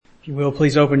If you will,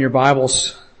 please open your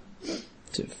Bibles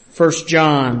to 1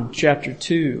 John chapter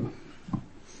 2. We're going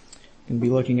to be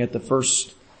looking at the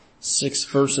first 6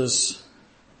 verses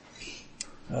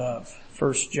of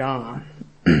 1 John.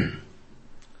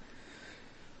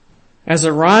 As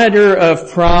a writer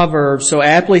of Proverbs so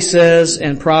aptly says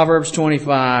in Proverbs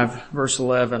 25, verse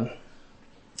 11,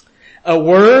 "A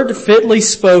word fitly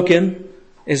spoken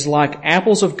is like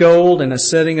apples of gold in a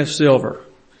setting of silver.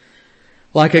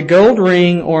 Like a gold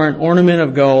ring or an ornament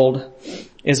of gold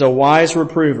is a wise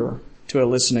reprover to a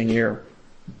listening ear."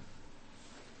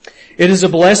 It is a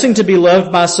blessing to be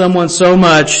loved by someone so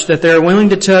much that they are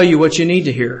willing to tell you what you need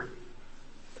to hear.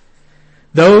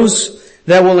 Those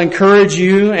that will encourage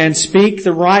you and speak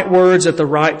the right words at the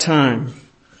right time.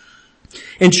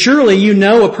 And surely you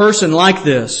know a person like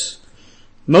this.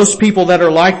 Most people that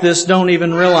are like this don't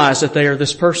even realize that they are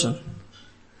this person.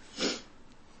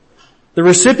 The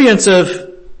recipients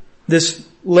of this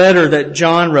letter that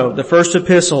John wrote, the first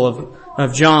epistle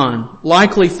of John,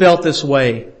 likely felt this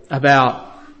way about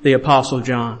the Apostle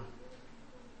John.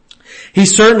 He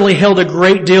certainly held a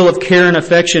great deal of care and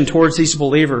affection towards these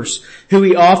believers, who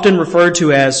he often referred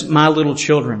to as my little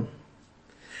children.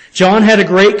 John had a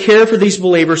great care for these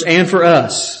believers and for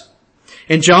us.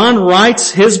 And John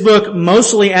writes his book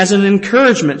mostly as an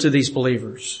encouragement to these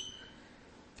believers.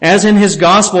 As in his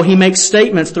gospel, he makes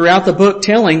statements throughout the book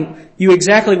telling you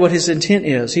exactly what his intent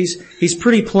is. He's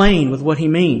pretty plain with what he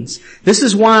means. This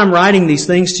is why I'm writing these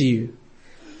things to you.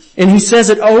 And he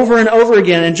says it over and over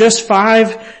again. In just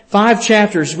five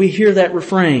chapters, we hear that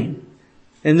refrain.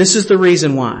 And this is the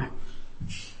reason why.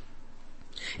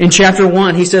 In chapter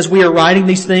 1, he says, we are writing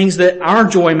these things that our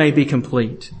joy may be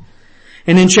complete.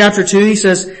 And in chapter 2, he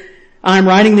says, I'm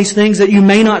writing these things that you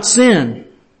may not sin.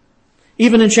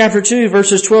 Even in chapter 2,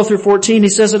 verses 12 through 14, he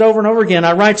says it over and over again.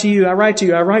 I write to you, I write to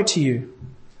you, I write to you.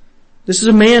 This is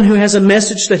a man who has a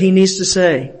message that he needs to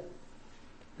say.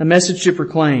 A message to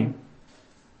proclaim.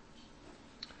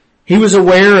 He was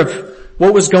aware of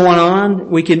what was going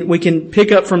on. We can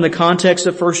pick up from the context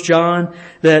of 1 John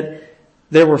that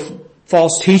there were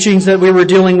false teachings that we were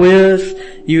dealing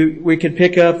with. We could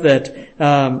pick up that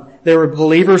there were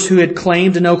believers who had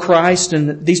claimed to know Christ,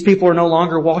 and these people are no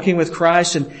longer walking with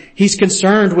Christ, and he's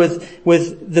concerned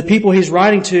with the people he's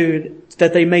writing to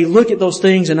that they may look at those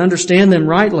things and understand them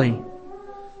rightly.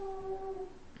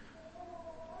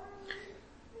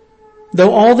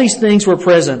 Though all these things were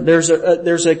present, there's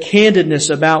a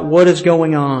candidness about what is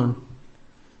going on.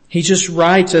 He just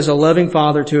writes as a loving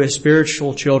father to his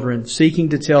spiritual children, seeking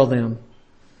to tell them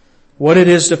what it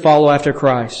is to follow after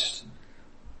Christ.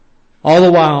 All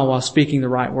the while speaking the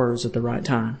right words at the right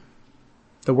time.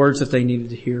 The words that they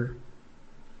needed to hear.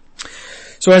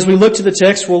 So as we look to the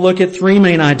text, we'll look at 3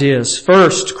 main ideas.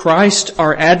 First, Christ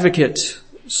our advocate.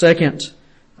 Second,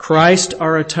 Christ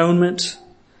our atonement.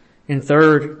 And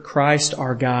third, Christ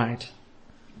our guide.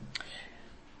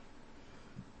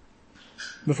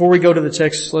 Before we go to the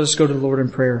text, let us go to the Lord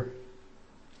in prayer.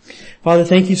 Father,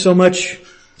 thank you so much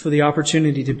for the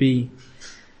opportunity to be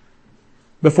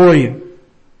before you,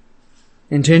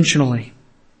 intentionally,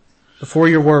 before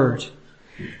your word.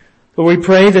 But we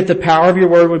pray that the power of your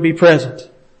word would be present,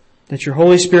 that your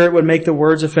Holy Spirit would make the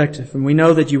words effective, and we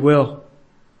know that you will.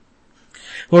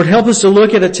 Lord, help us to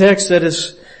look at a text that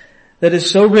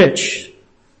is so rich.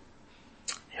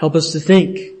 Help us to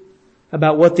think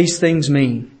about what these things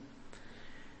mean.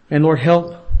 And Lord,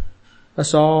 help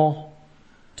us all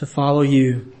to follow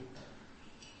you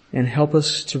and help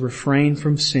us to refrain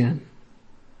from sin.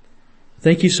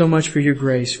 Thank you so much for your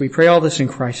grace. We pray all this in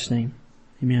Christ's name.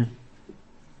 Amen.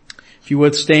 If you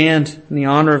would stand in the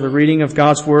honor of the reading of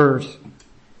God's word.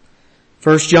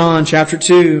 1 John chapter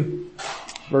 2,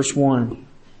 verse 1.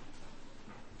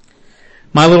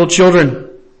 My little children,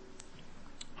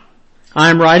 I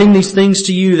am writing these things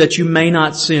to you that you may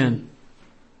not sin.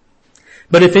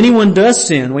 But if anyone does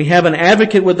sin, we have an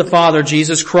advocate with the Father,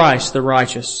 Jesus Christ, the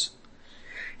righteous.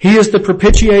 He is the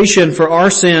propitiation for our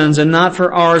sins, and not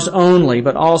for ours only,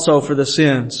 but also for the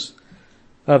sins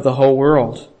of the whole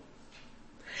world.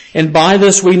 And by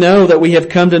this we know that we have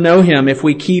come to know him if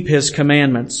we keep his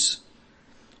commandments.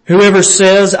 Whoever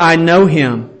says, I know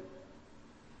him,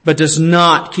 but does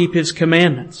not keep his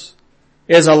commandments,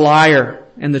 is a liar,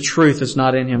 and the truth is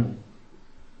not in him.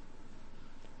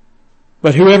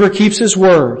 But whoever keeps his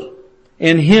word,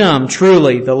 in him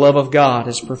truly the love of God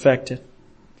is perfected.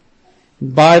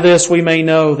 By this we may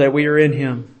know that we are in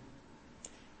him.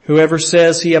 Whoever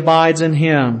says he abides in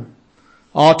him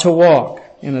ought to walk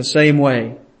in the same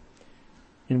way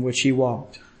in which he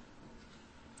walked.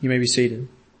 You may be seated.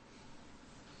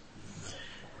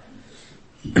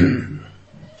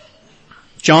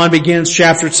 John begins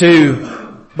chapter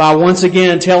 2 by once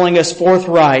again telling us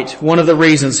forthright one of the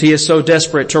reasons he is so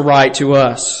desperate to write to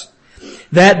us.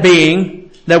 That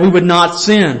being that we would not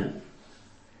sin.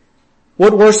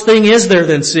 What worse thing is there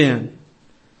than sin?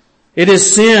 It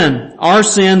is sin, our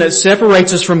sin, that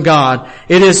separates us from God.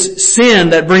 It is sin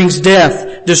that brings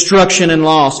death, destruction, and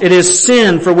loss. It is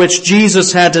sin for which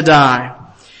Jesus had to die.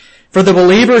 For the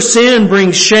believer, sin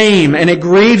brings shame and it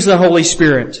grieves the Holy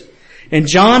Spirit. And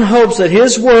John hopes that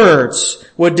his words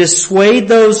would dissuade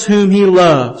those whom he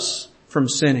loves from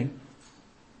sinning.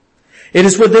 It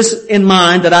is with this in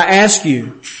mind that I ask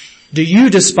you, do you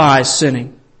despise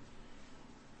sinning?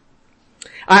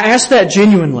 I ask that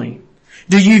genuinely.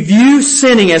 Do you view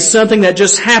sinning as something that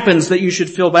just happens that you should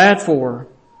feel bad for?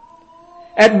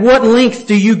 At what length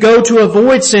do you go to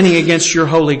avoid sinning against your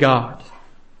holy God?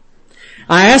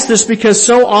 I ask this because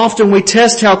so often we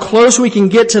test how close we can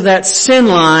get to that sin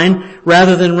line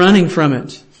rather than running from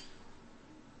it.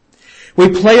 We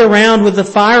play around with the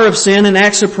fire of sin and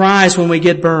act surprised when we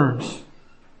get burned.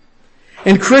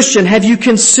 And Christian, have you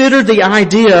considered the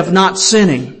idea of not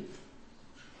sinning?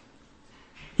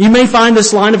 You may find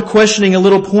this line of questioning a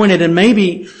little pointed and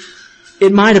maybe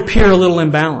it might appear a little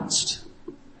imbalanced.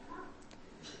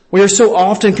 We are so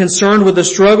often concerned with the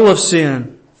struggle of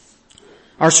sin,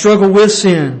 our struggle with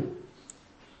sin.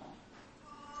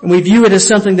 And we view it as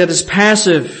something that is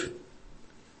passive,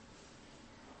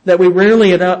 that we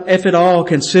rarely, if at all,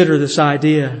 consider this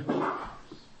idea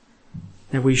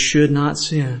that we should not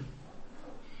sin.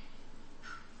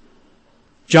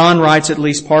 John writes at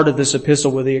least part of this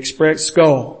epistle with the express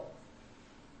goal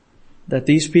that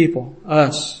these people,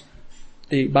 us,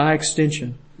 by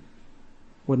extension,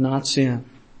 would not sin.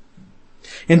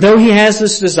 And though he has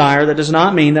this desire, that does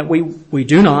not mean that we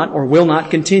do not or will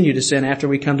not continue to sin after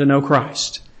we come to know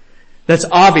Christ. That's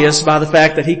obvious by the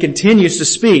fact that he continues to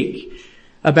speak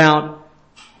about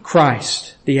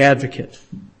Christ, the advocate.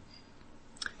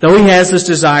 Though he has this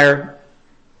desire,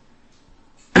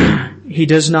 he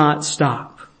does not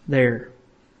stop there.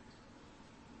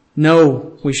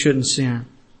 No, we shouldn't sin.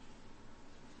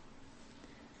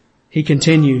 He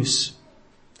continues,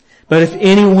 but if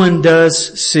anyone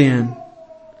does sin,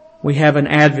 we have an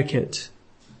advocate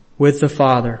with the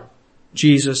Father,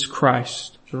 Jesus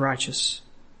Christ, the righteous.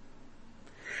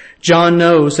 John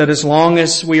knows that as long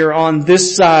as we are on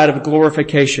this side of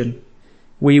glorification,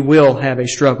 we will have a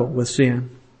struggle with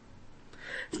sin.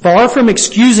 Far from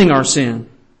excusing our sin,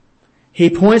 he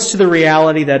points to the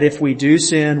reality that if we do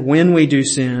sin, when we do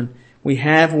sin, we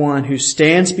have one who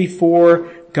stands before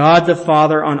God the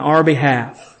Father on our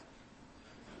behalf.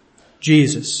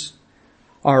 Jesus,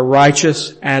 our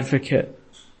righteous advocate.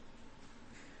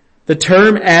 The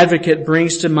term advocate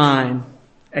brings to mind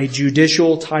a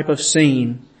judicial type of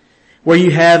scene where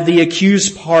you have the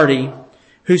accused party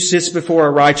who sits before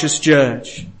a righteous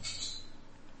judge.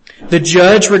 The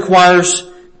judge requires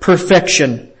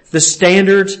perfection. The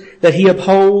standards that he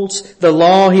upholds, the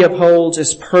law he upholds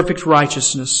is perfect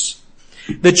righteousness.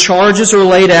 The charges are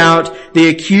laid out, the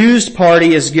accused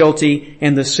party is guilty,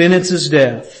 and the sentence is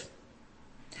death.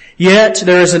 Yet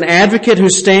there is an advocate who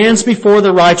stands before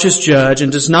the righteous judge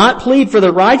and does not plead for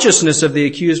the righteousness of the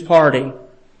accused party.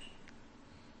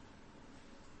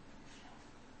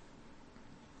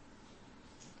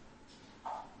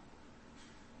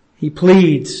 He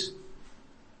pleads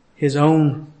his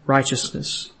own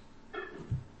righteousness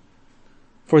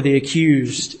for the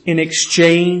accused in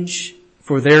exchange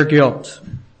for their guilt.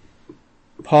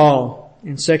 Paul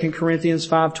in 2 Corinthians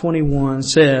 5:21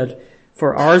 said,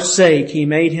 "For our sake he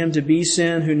made him to be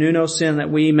sin who knew no sin,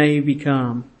 that we may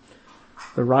become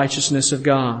the righteousness of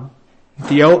God."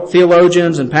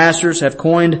 Theologians and pastors have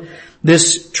coined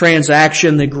this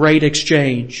transaction the great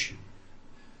exchange.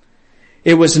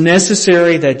 It was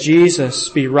necessary that Jesus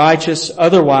be righteous,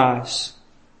 otherwise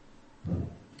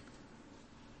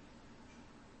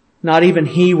not even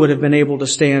he would have been able to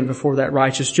stand before that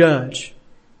righteous judge.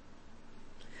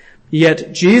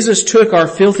 Yet Jesus took our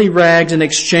filthy rags and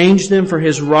exchanged them for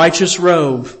his righteous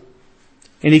robe.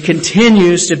 And he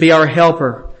continues to be our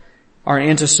helper, our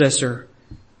intercessor,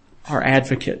 our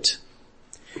advocate.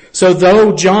 So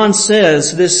though John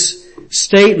says this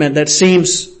statement that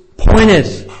seems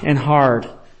pointed and hard,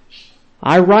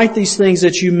 I write these things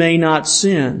that you may not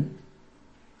sin,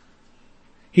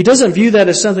 he doesn't view that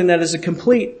as something that is a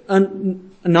complete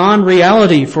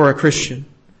non-reality for a Christian.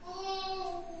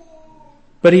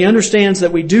 But he understands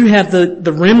that we do have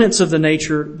the remnants of the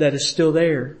nature that is still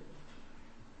there.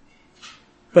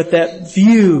 But that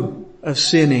view of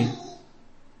sinning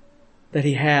that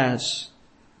he has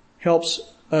helps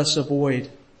us avoid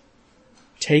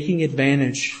taking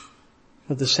advantage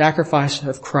of the sacrifice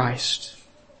of Christ.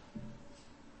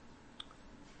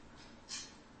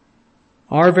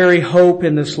 Our very hope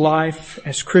in this life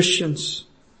as Christians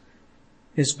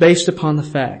is based upon the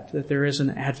fact that there is an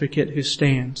advocate who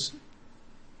stands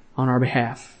on our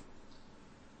behalf.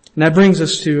 And that brings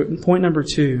us to point number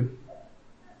 2.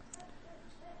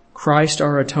 Christ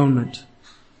our atonement.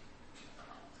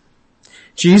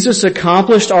 Jesus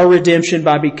accomplished our redemption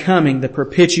by becoming the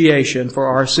propitiation for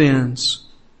our sins.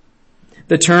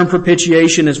 The term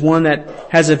propitiation is one that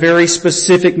has a very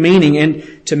specific meaning,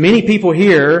 and to many people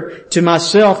here, to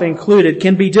myself included,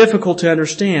 can be difficult to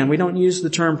understand. We don't use the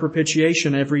term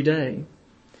propitiation every day.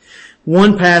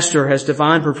 One pastor has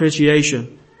defined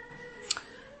propitiation,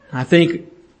 I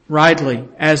think rightly,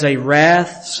 as a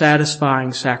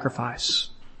wrath-satisfying sacrifice.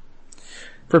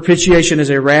 Propitiation is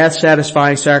a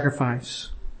wrath-satisfying sacrifice.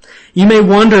 You may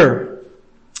wonder,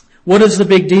 what is the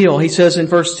big deal? He says in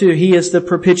verse 2, He is the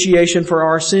propitiation for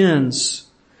our sins.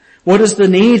 What is the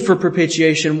need for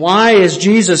propitiation? Why is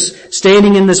Jesus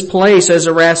standing in this place as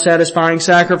a wrath-satisfying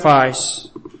sacrifice?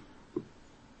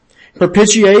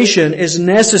 Propitiation is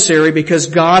necessary because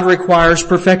God requires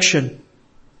perfection.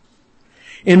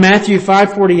 In Matthew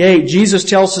 5:48, Jesus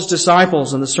tells His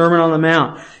disciples in the Sermon on the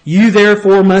Mount, "You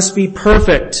therefore must be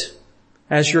perfect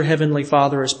as your heavenly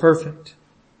Father is perfect."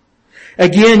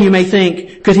 Again, you may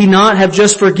think, could He not have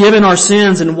just forgiven our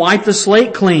sins and wiped the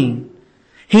slate clean?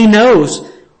 He knows.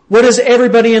 What does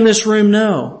everybody in this room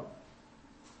know?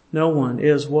 No one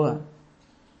is what?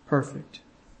 Perfect.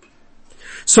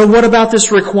 So what about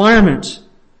this requirement?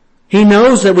 He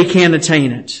knows that we can't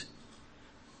attain it.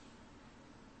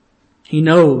 He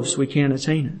knows we can't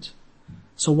attain it.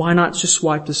 So why not just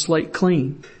wipe the slate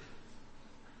clean?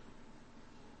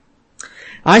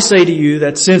 I say to you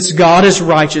that since God is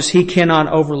righteous, He cannot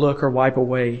overlook or wipe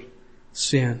away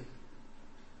sin.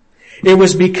 It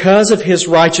was because of His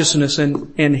righteousness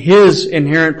and His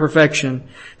inherent perfection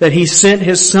that He sent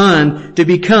His Son to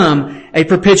become a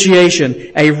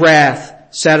propitiation, a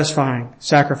wrath-satisfying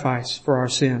sacrifice for our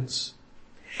sins.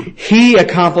 He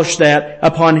accomplished that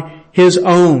upon His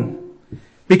own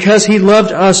because He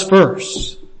loved us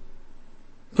first.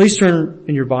 Please turn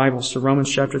in your Bibles to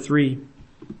Romans chapter 3.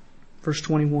 Verse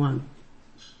 21.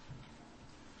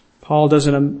 Paul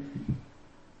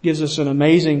gives us an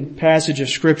amazing passage of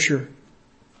Scripture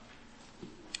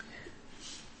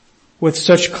with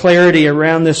such clarity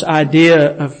around this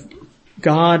idea of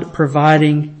God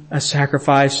providing a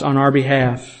sacrifice on our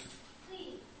behalf.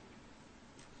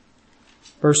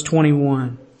 Verse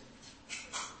 21.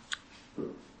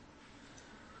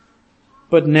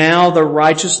 But now the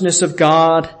righteousness of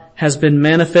God has been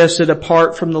manifested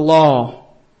apart from the law.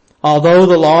 Although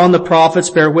the law and the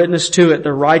prophets bear witness to it,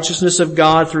 the righteousness of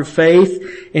God through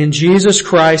faith in Jesus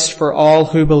Christ for all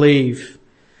who believe.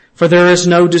 For there is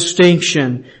no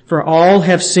distinction, for all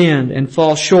have sinned and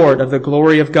fall short of the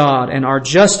glory of God and are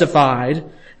justified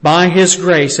by His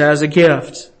grace as a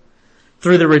gift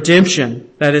through the redemption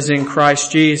that is in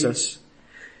Christ Jesus,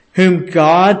 whom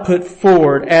God put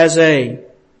forward as a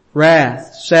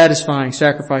wrath-satisfying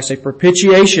sacrifice, a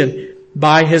propitiation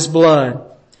by His blood,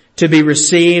 to be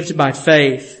received by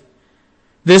faith.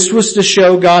 This was to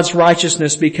show God's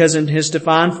righteousness because in His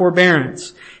divine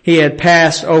forbearance He had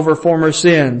passed over former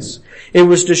sins. It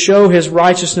was to show His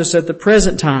righteousness at the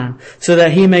present time so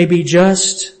that He may be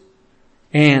just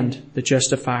and the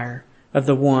justifier of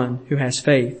the one who has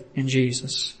faith in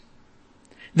Jesus.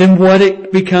 Then what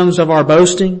it becomes of our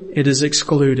boasting? It is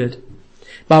excluded.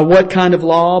 By what kind of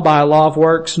law? By a law of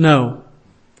works? No.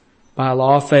 By a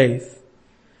law of faith.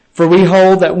 For we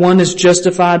hold that one is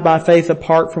justified by faith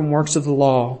apart from works of the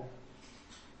law.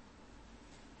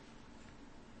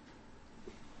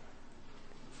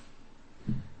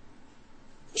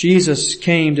 Jesus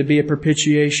came to be a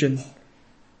propitiation.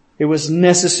 It was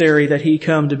necessary that He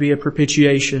come to be a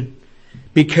propitiation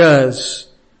because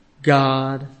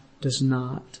God does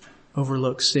not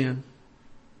overlook sin.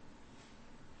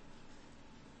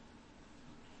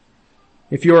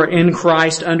 If you are in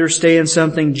Christ, understand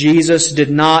something. Jesus did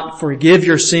not forgive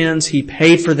your sins. He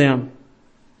paid for them.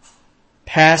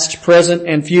 Past, present,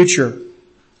 and future.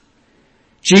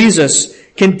 Jesus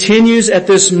continues at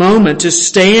this moment to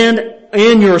stand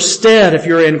in your stead if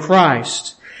you're in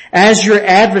Christ. As your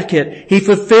advocate, He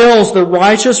fulfills the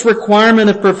righteous requirement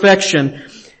of perfection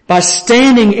by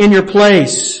standing in your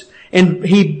place. And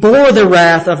He bore the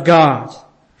wrath of God.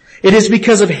 It is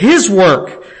because of His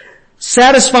work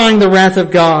satisfying the wrath of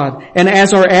God, and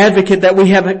as our advocate that we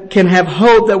can have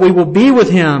hope that we will be with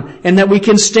Him and that we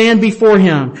can stand before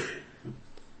Him.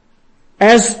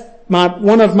 As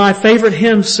One of my favorite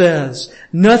hymns says,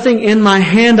 "Nothing in my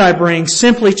hand I bring,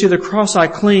 simply to the cross I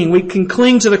cling." We can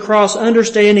cling to the cross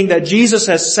understanding that Jesus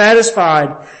has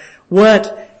satisfied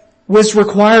what was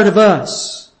required of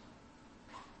us.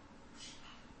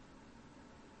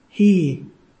 He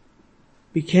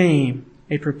became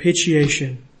a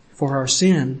propitiation for our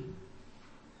sin.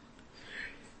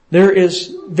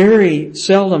 There's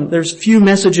few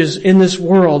messages in this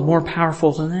world more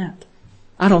powerful than that.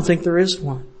 I don't think there is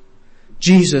one.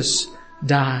 Jesus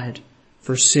died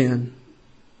for sin.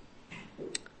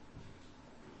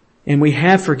 And we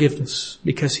have forgiveness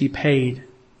because He paid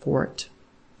for it.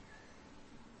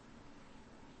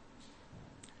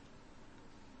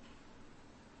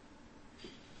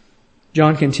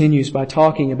 John continues by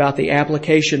talking about the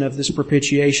application of this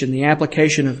propitiation, the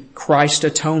application of Christ's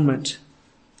atonement.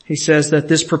 He says that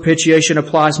this propitiation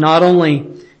applies not only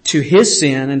to His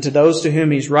sin and to those to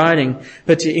whom He's writing,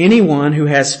 but to anyone who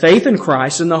has faith in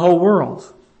Christ in the whole world.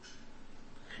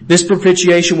 This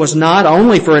propitiation was not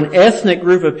only for an ethnic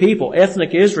group of people,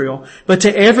 ethnic Israel, but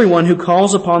to everyone who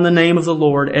calls upon the name of the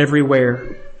Lord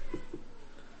everywhere.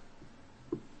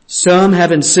 Some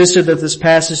have insisted that this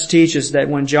passage teaches that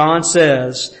when John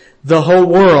says the whole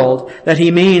world, that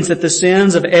he means that the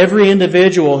sins of every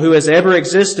individual who has ever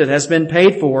existed has been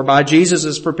paid for by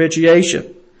Jesus'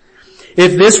 propitiation.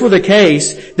 If this were the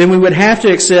case, then we would have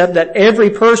to accept that every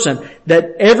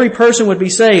person would be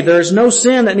saved. There is no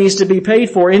sin that needs to be paid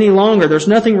for any longer. There's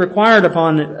nothing required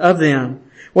of them,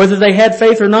 whether they had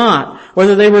faith or not,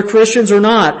 whether they were Christians or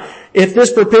not. If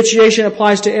this propitiation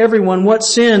applies to everyone, what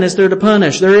sin is there to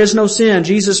punish? There is no sin.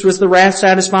 Jesus was the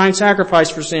wrath-satisfying sacrifice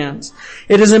for sins.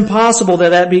 It is impossible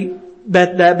that be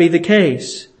the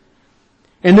case.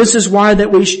 And this is why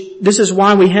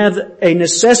we have a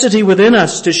necessity within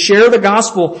us to share the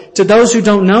gospel to those who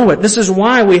don't know it. This is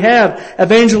why we have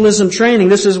evangelism training.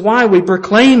 This is why we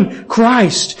proclaim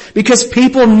Christ, because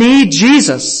people need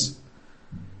Jesus.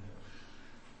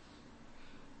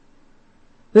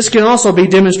 This can also be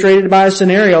demonstrated by a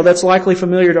scenario that's likely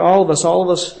familiar to all of us.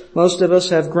 Most of us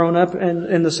have grown up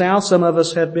in the South. Some of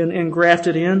us have been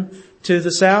engrafted in to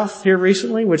the South here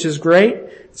recently, which is great.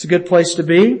 It's a good place to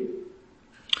be.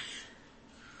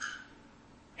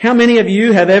 How many of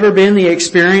you have ever been the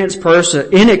inexperienced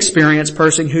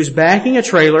person who's backing a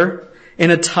trailer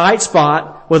in a tight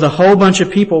spot with a whole bunch of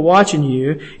people watching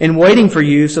you and waiting for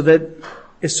you so that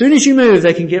as soon as you move,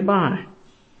 they can get by?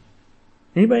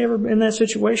 Anybody ever been in that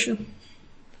situation?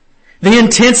 The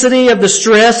intensity of the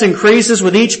stress increases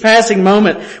with each passing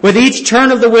moment, with each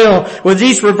turn of the wheel, with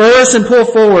each reverse and pull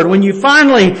forward. When you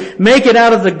finally make it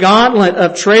out of the gauntlet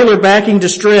of trailer backing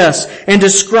distress and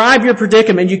describe your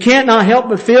predicament, you can't not help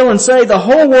but feel and say, the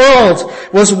whole world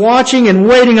was watching and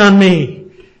waiting on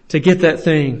me to get that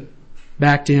thing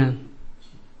backed in.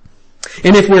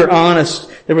 And if we're honest,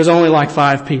 there was only like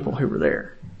 5 people who were there.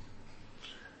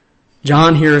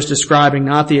 John here is describing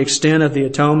not the extent of the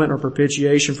atonement or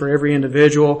propitiation for every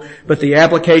individual, but the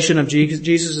application of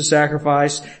Jesus'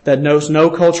 sacrifice that knows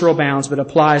no cultural bounds, but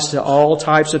applies to all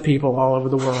types of people all over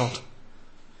the world.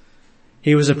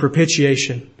 He was a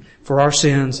propitiation for our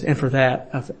sins and for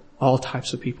that of all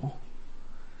types of people.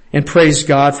 And praise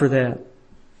God for that.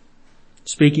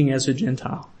 Speaking as a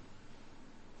Gentile.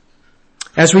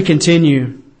 As we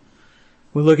continue,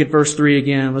 we'll look at verse 3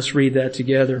 again. Let's read that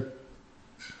together.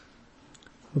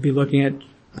 We'll be looking at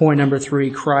point number 3,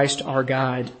 Christ our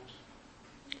guide.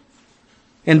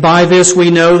 And by this we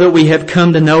know that we have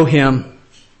come to know Him.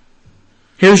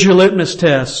 Here's your litmus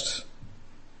test.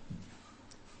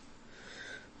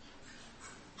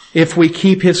 If we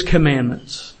keep His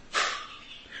commandments.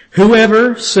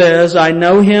 Whoever says, I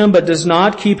know Him but does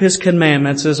not keep His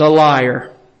commandments is a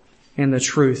liar, and the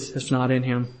truth is not in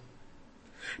him.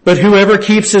 But whoever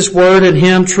keeps His word, in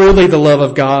him truly the love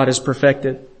of God is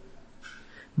perfected.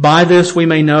 By this we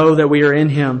may know that we are in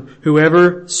Him.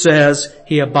 Whoever says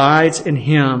he abides in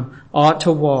Him ought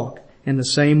to walk in the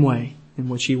same way in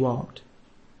which He walked.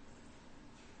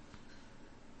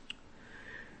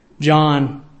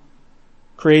 John,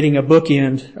 creating a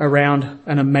bookend around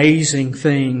an amazing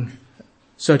thing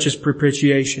such as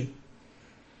propitiation,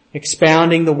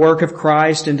 expounding the work of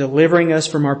Christ and delivering us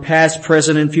from our past,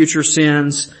 present, and future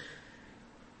sins,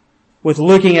 with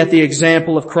looking at the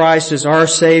example of Christ as our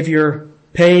Savior,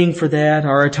 paying for that,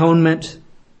 our atonement.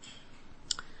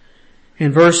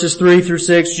 In verses 3 through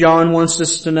 6, John wants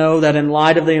us to know that in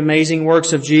light of the amazing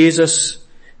works of Jesus,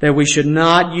 that we should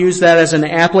not use that as an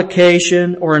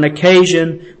application or an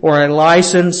occasion or a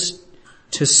license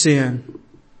to sin.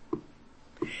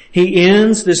 He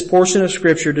ends this portion of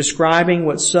Scripture describing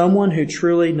what someone who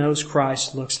truly knows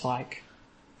Christ looks like.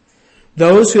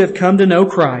 Those who have come to know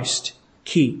Christ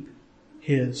keep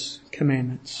His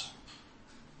commandments.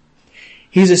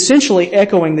 He's essentially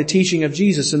echoing the teaching of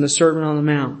Jesus in the Sermon on the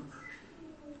Mount.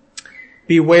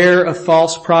 Beware of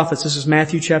false prophets. This is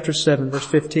Matthew chapter 7, verse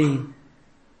 15.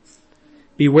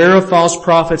 Beware of false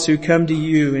prophets who come to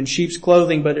you in sheep's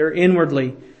clothing, but are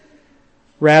inwardly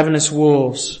ravenous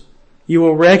wolves. You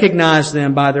will recognize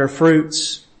them by their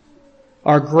fruits.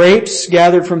 Are grapes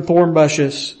gathered from thorn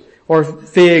bushes, or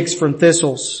figs from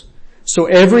thistles? So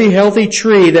every healthy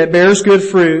tree bears good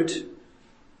fruit,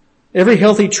 but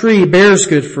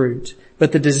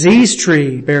the diseased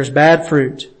tree bears bad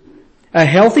fruit. A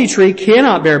healthy tree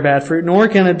cannot bear bad fruit, nor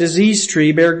can a diseased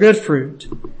tree bear good fruit.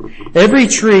 Every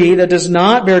tree that does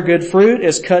not bear good fruit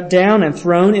is cut down and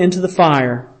thrown into the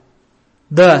fire.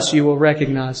 Thus you will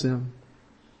recognize them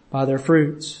by their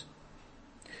fruits.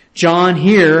 John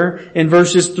here in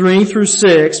verses 3 through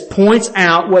 6 points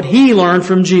out what he learned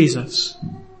from Jesus.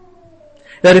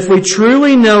 That if we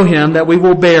truly know Him, that we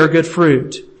will bear good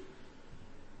fruit.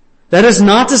 That is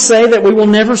not to say that we will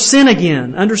never sin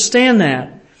again. Understand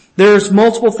that. There's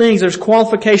multiple things, there's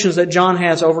qualifications that John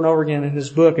has over and over again in his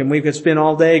book, and we could spend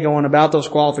all day going about those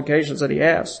qualifications that he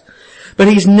has. But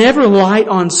he's never light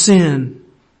on sin.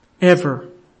 Ever.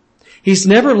 He's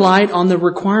never light on the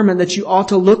requirement that you ought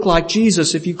to look like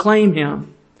Jesus if you claim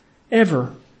Him.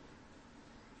 Ever.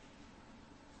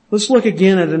 Let's look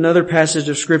again at another passage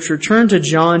of Scripture. Turn to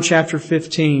John chapter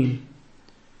 15.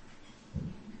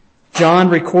 John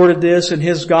recorded this in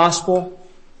his Gospel.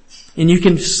 And you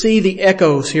can see the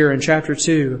echoes here in chapter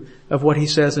 2 of what he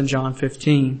says in John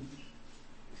 15.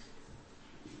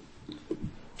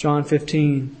 John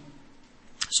 15,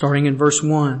 starting in verse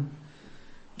 1.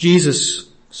 Jesus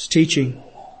is teaching.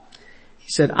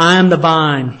 He said, I am the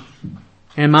vine,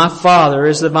 and my Father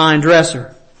is the vine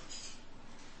dresser.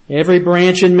 Every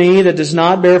branch in me that does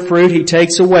not bear fruit, He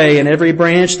takes away, and every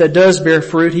branch that does bear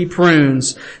fruit, He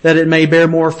prunes, that it may bear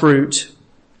more fruit.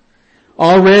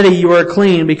 Already you are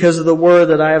clean because of the word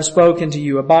that I have spoken to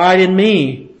you. Abide in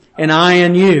me, and I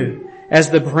in you, as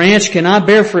the branch cannot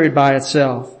bear fruit by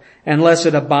itself, unless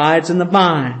it abides in the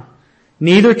vine.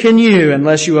 Neither can you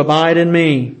unless you abide in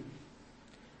me.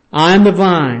 I am the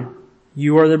vine,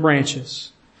 you are the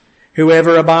branches.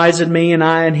 Whoever abides in me and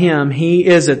I in him, he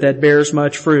is it that bears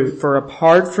much fruit. For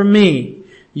apart from me,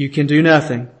 you can do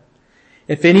nothing.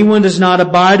 If anyone does not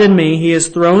abide in me, he is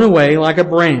thrown away like a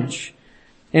branch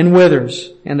and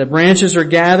withers, and the branches are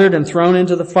gathered and thrown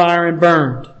into the fire and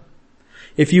burned.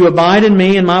 If you abide in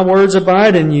me and my words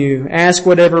abide in you, ask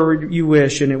whatever you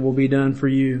wish and it will be done for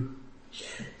you.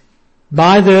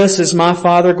 By this is my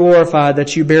Father glorified,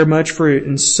 that you bear much fruit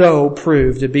and so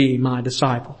prove to be my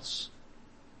disciples.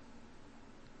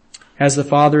 As the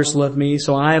Father has loved me,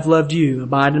 so I have loved you.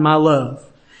 Abide in my love.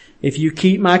 If you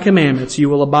keep my commandments, you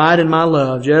will abide in my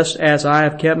love, just as I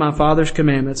have kept my Father's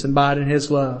commandments and abide in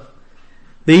His love.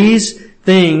 These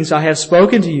things I have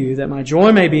spoken to you, that my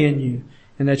joy may be in you,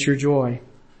 and that your joy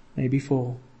may be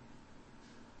full.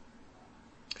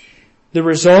 The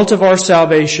result of our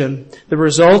salvation, the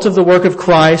result of the work of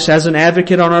Christ as an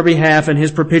advocate on our behalf and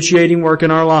His propitiating work in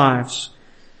our lives,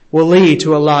 will lead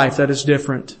to a life that is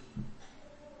different.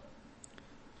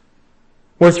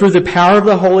 Where through the power of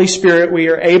the Holy Spirit we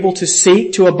are able to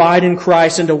seek to abide in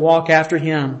Christ and to walk after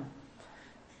Him.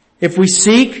 If we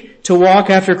seek to walk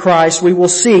after Christ, we will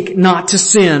seek not to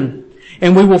sin,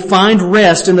 and we will find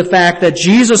rest in the fact that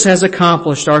Jesus has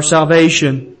accomplished our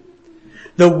salvation.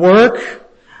 The work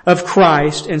of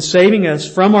Christ in saving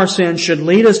us from our sins should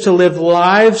lead us to live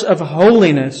lives of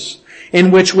holiness in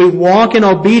which we walk in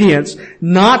obedience,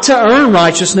 not to earn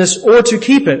righteousness or to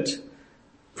keep it,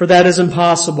 for that is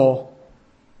impossible,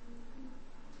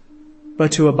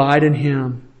 but to abide in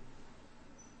Him.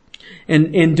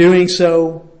 And in doing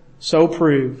so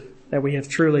prove that we have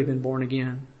truly been born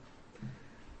again.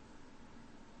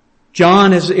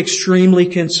 John is extremely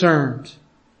concerned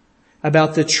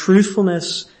about the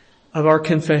truthfulness of our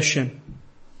confession.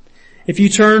 If you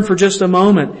turn for just a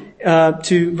moment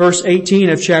to verse 18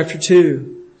 of chapter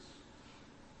 2,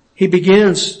 he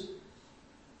begins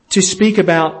to speak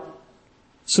about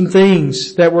some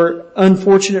things that were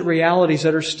unfortunate realities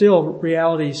that are still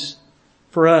realities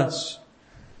for us.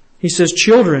 He says,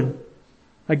 children,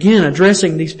 again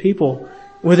addressing these people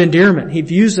with endearment. He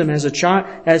views them as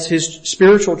as his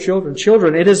spiritual children.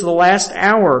 Children, it is the last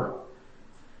hour.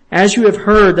 As you have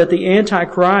heard that the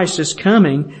Antichrist is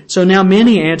coming, so now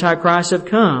many Antichrists have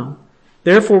come.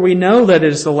 Therefore we know that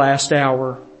it is the last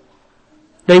hour.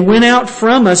 They went out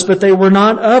from us, but they were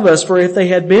not of us. For if they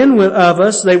had been of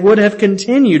us, they would have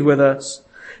continued with us.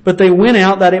 But they went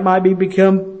out that it might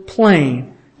become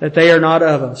plain that they are not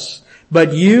of us.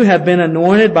 But you have been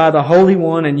anointed by the Holy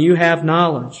One, and you have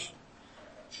knowledge.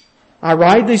 I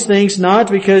write these things not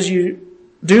because you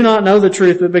do not know the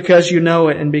truth, but because you know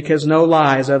it, and because no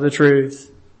lie is of the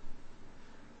truth.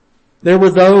 There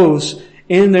were those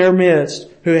in their midst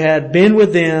who had been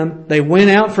with them. They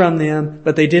went out from them,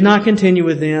 but they did not continue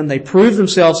with them. They proved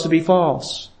themselves to be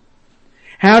false.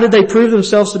 How did they prove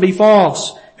themselves to be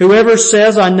false? Whoever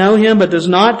says, I know him, but does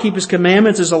not keep his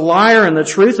commandments is a liar, and the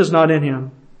truth is not in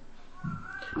him.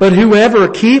 But whoever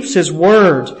keeps his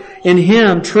word, in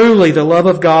him truly the love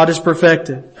of God is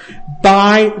perfected.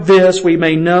 By this we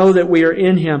may know that we are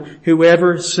in him.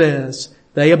 Whoever says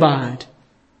they abide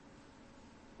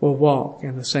will walk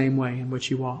in the same way in which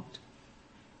he walked.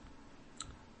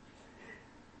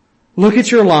 Look at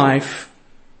your life.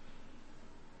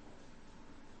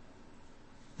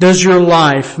 Does your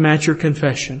life match your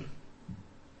confession?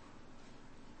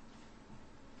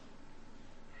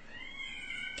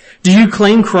 Do you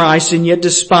claim Christ and yet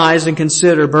despise and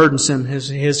consider burdensome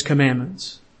his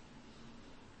commandments?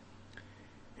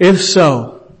 If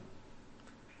so,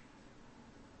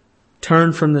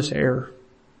 turn from this error.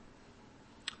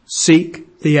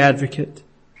 Seek the advocate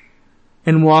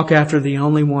and walk after the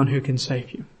only one who can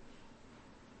save you.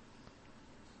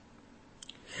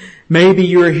 Maybe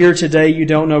you are here today, you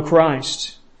don't know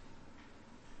Christ.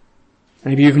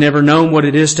 Maybe you've never known what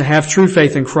it is to have true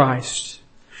faith in Christ.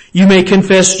 You may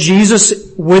confess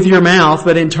Jesus with your mouth,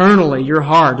 but internally your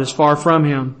heart is far from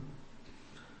him.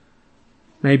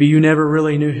 Maybe you never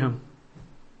really knew him.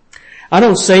 I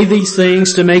don't say these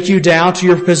things to make you doubt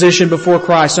your position before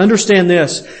Christ. Understand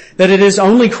this, that it is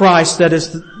only Christ that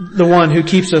is the one who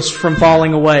keeps us from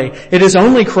falling away. It is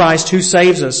only Christ who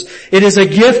saves us. It is a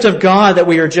gift of God that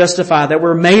we are justified, that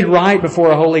we're made right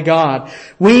before a holy God.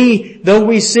 We, though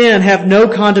we sin, have no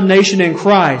condemnation in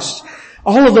Christ.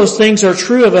 All of those things are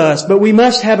true of us, but we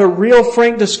must have a real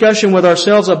frank discussion with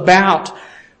ourselves about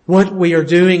what we are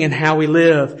doing and how we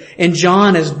live. And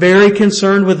John is very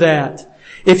concerned with that.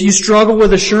 If you struggle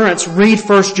with assurance, read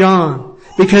 1 John.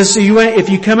 Because if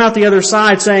you come out the other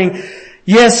side saying,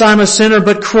 yes, I'm a sinner,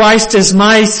 but Christ is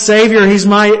my Savior, He's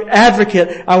my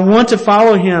advocate, I want to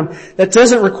follow Him, that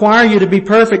doesn't require you to be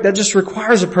perfect, that just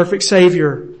requires a perfect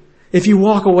Savior. If you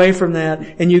walk away from that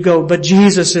and you go, but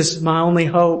Jesus is my only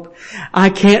hope.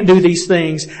 I can't do these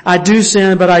things. I do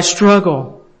sin, but I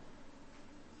struggle.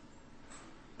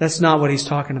 That's not what he's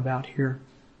talking about here.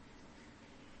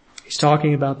 He's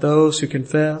talking about those who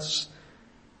confess,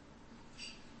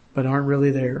 but aren't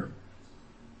really there.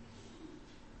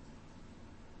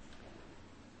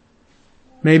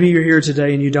 Maybe you're here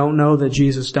today and you don't know that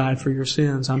Jesus died for your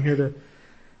sins. I'm here to,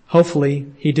 hopefully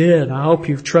He did. I hope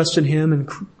you've trusted Him and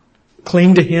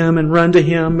cling to Him and run to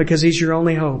Him because He's your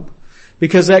only hope.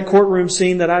 Because that courtroom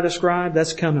scene that I described,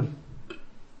 that's coming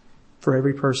for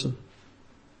every person.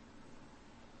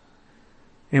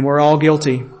 And we're all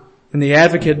guilty. And the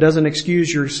advocate doesn't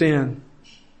excuse your sin.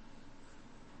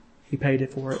 He paid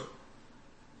it for it.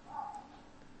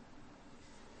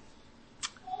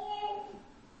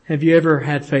 Have you ever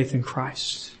had faith in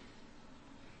Christ?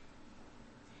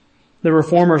 The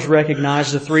Reformers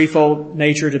recognized the threefold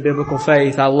nature to biblical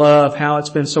faith. I love how it's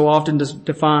been so often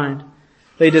defined.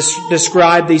 They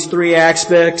describe these three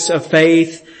aspects of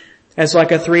faith as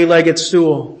like a three-legged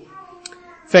stool.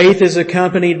 Faith is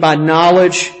accompanied by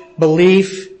knowledge,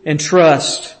 belief, and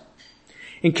trust.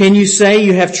 And can you say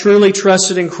you have truly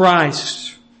trusted in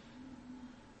Christ?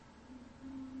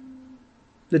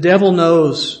 The devil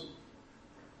knows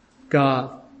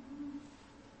God.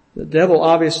 The devil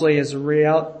obviously is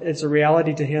it's a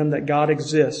reality to him that God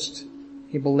exists.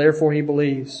 Therefore he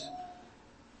believes.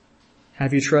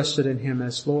 Have you trusted in Him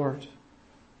as Lord?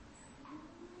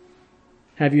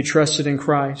 Have you trusted in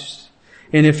Christ?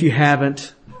 And if you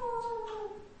haven't,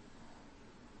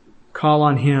 call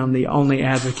on Him, the only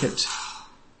advocate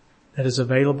that is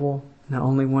available and the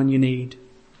only one you need.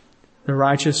 The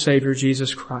righteous Savior,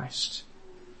 Jesus Christ.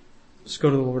 Let's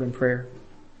go to the Lord in prayer.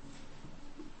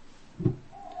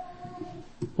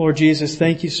 Lord Jesus,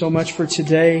 thank you so much for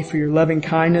today, for your loving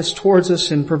kindness towards us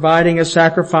and providing a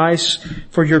sacrifice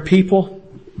for your people.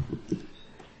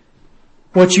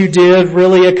 What you did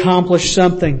really accomplished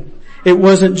something. It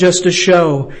wasn't just a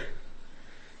show.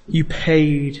 You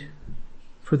paid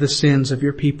for the sins of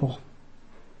your people.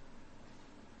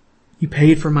 You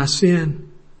paid for my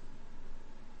sin.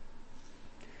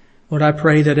 Lord, I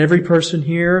pray that every person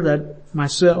here, that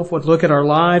myself, would look at our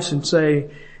lives and say,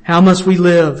 how must we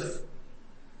live?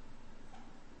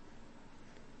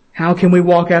 How can we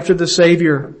walk after the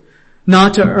Savior?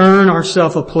 Not to earn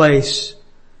ourselves a place,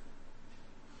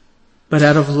 but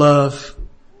out of love,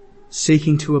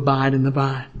 seeking to abide in the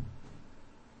vine.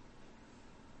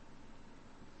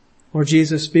 Lord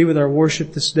Jesus, be with our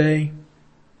worship this day.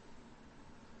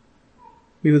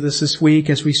 Be with us this week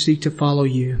as we seek to follow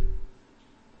you.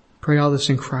 Pray all this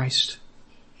in Christ.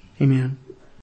 Amen.